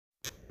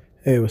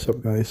Hey, what's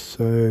up guys?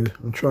 So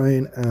I'm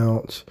trying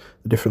out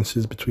the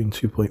differences between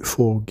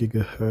 2.4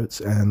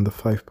 gigahertz and the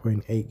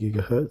 5.8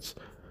 gigahertz.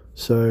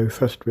 So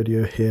first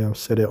video here, I'll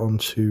set it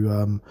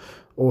onto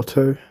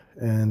auto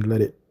and let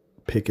it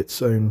pick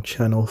its own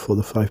channel for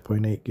the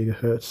 5.8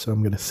 gigahertz. So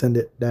I'm going to send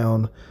it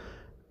down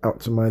out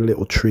to my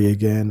little tree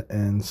again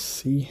and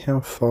see how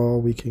far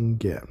we can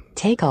get.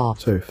 Take off.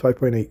 So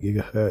 5.8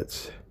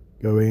 gigahertz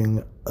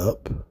going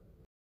up.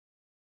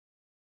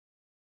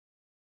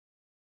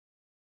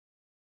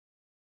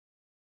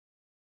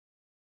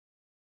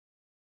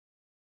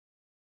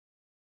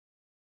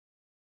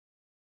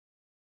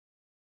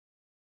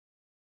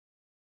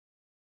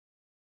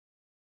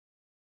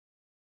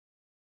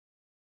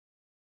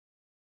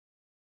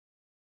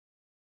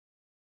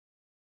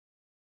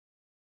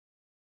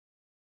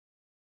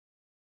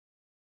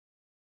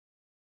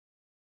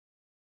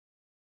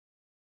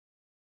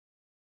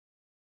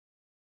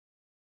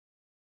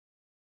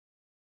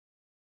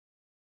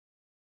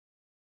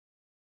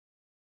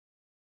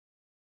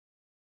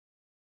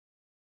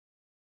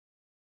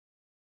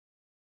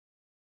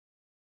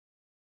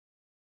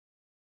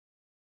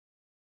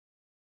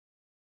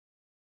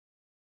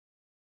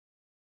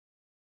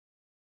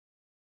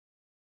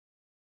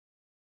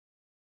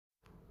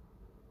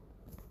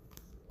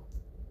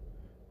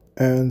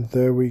 And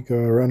there we go,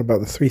 around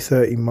about the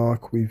 330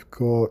 mark, we've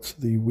got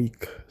the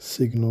weak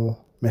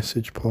signal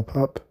message pop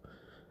up.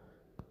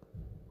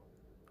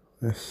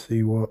 Let's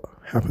see what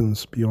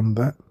happens beyond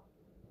that.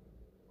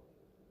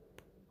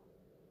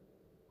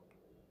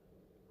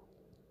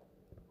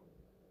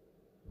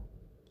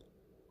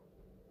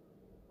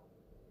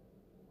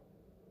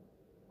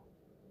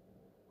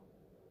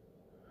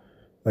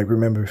 Like,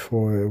 remember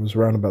before, it was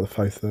around about the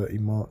 530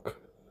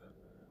 mark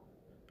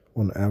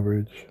on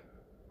average.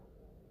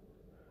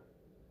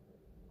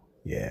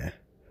 Yeah,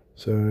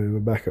 so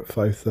we're back at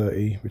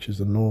 530, which is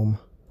the norm.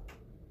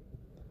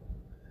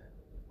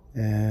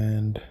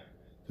 And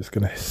just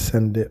gonna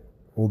send it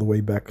all the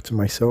way back to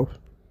myself.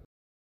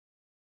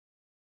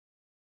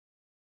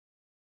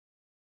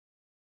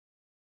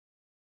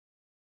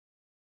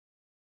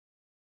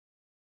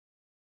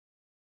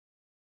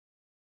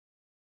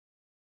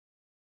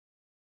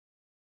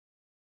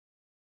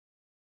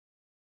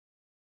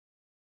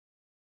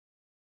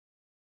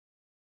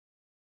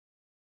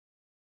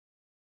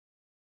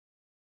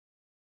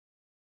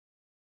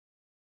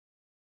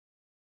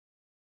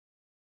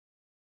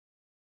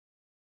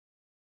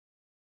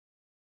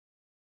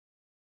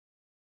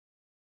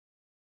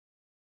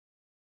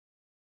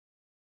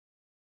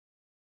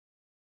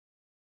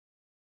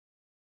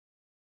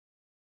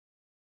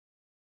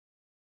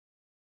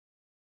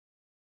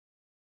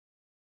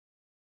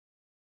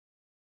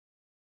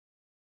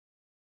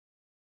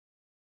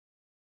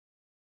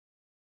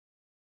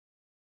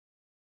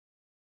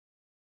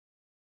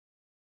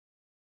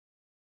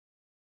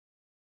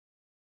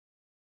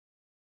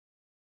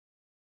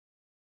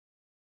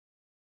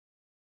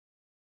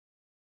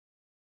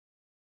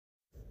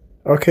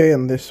 Okay,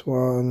 and this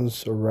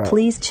one's a wrap.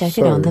 Please check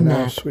it So on the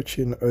now map.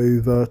 switching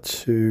over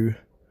to,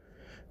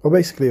 well,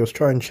 basically I was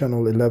trying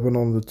channel 11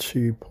 on the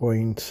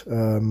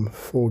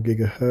 2.4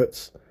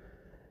 gigahertz,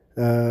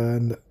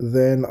 and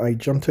then I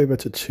jumped over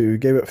to 2,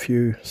 gave it a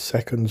few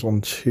seconds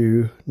on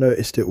 2,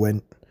 noticed it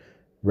went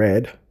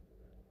red,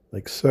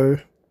 like so.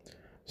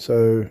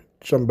 So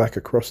jump back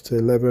across to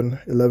 11.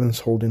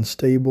 11's holding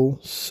stable,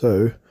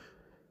 so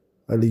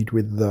I lead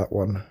with that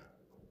one.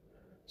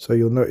 So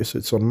you'll notice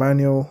it's on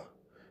manual,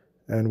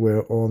 and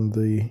we're on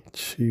the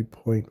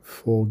 2.4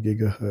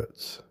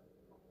 gigahertz.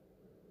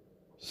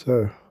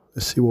 So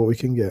let's see what we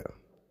can get.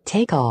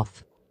 Take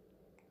off.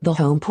 The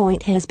home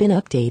point has been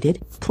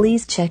updated.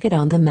 Please check it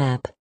on the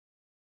map.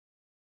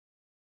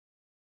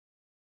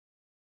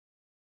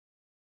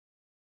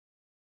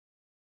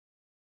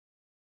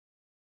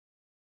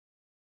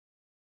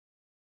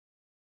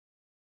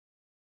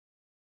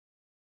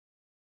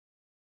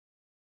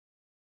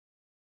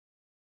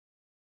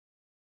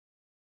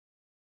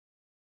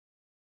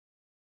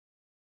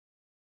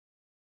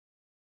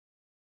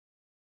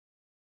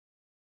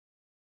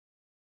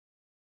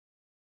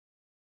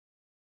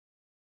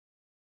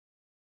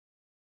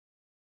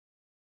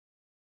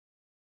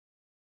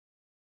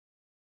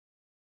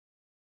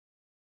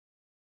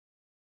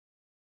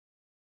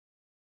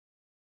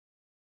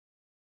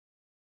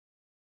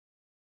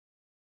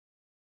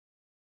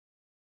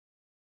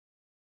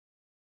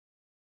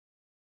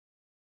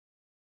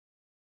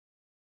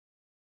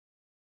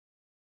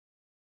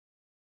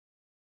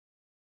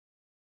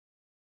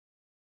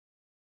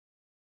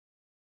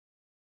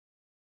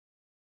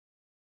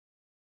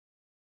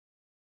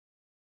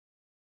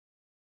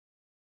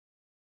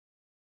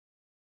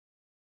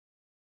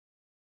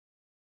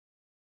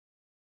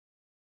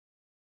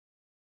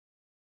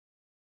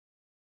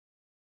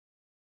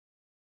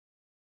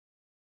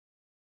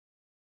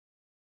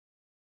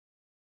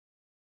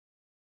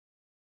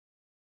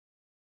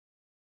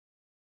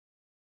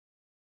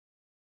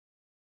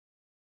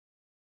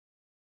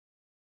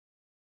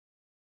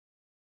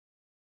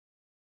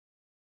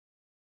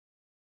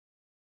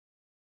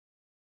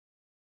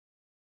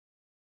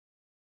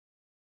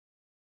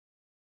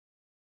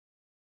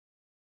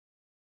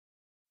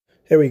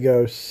 Here we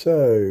go.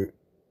 So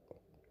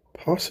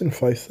passing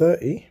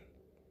 530.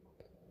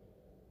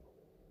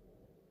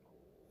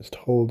 Just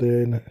hold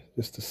in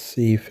just to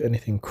see if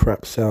anything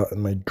craps out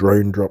and my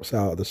drone drops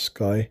out of the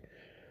sky.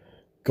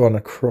 Gone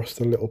across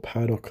the little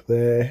paddock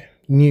there.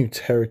 New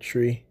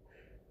territory.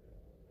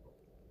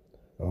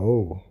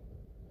 Oh.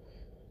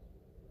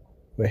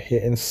 We're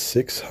hitting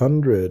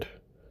 600.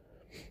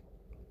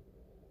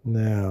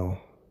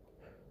 Now,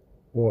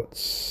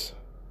 what's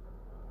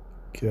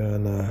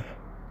gonna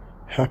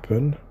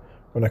happen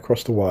when I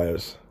cross the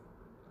wires?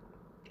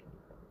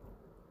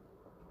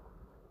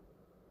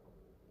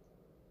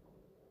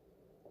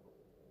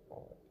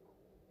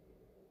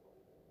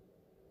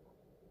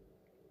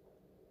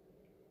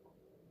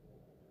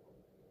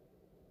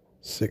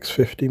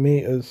 $650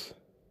 meters.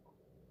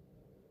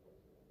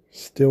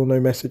 Still no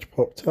message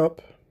popped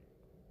up.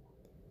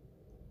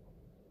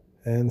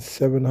 And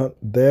 700,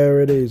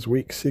 there it is,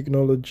 weak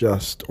signal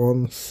adjust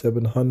on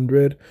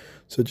 700.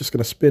 So just going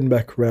to spin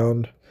back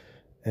around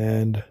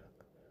and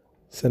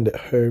send it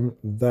home.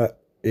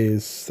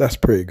 That's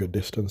pretty good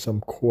distance.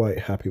 I'm quite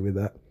happy with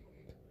that.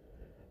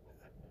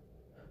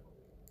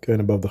 Going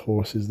above the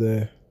horses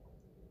there.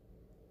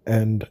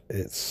 And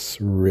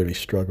it's really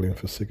struggling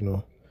for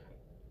signal.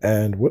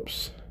 And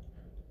whoops,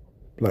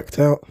 blacked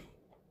out.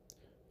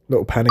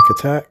 Little panic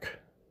attack.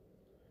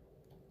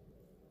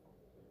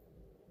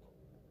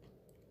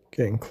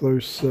 Getting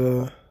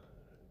closer,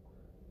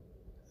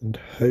 and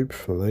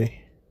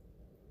hopefully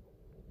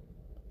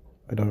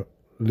I don't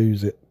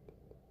lose it.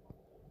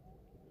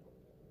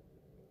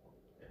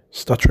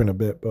 Stuttering a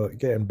bit, but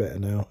getting better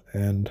now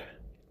and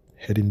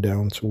heading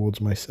down towards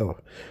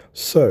myself.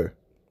 So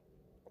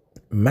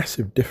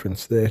massive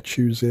difference there,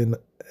 choosing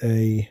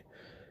a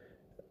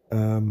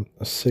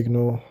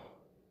signal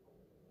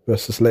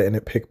versus letting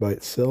it pick by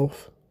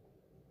itself.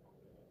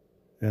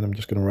 And I'm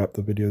just going to wrap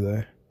the video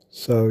there.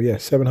 So yeah,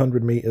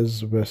 700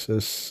 meters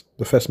versus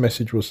the first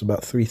message was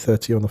about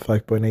 330 on the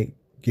 5.8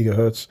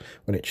 gigahertz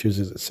when it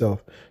chooses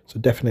itself. So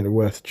definitely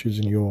worth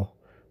choosing your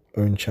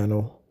own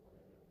channel.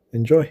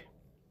 Enjoy.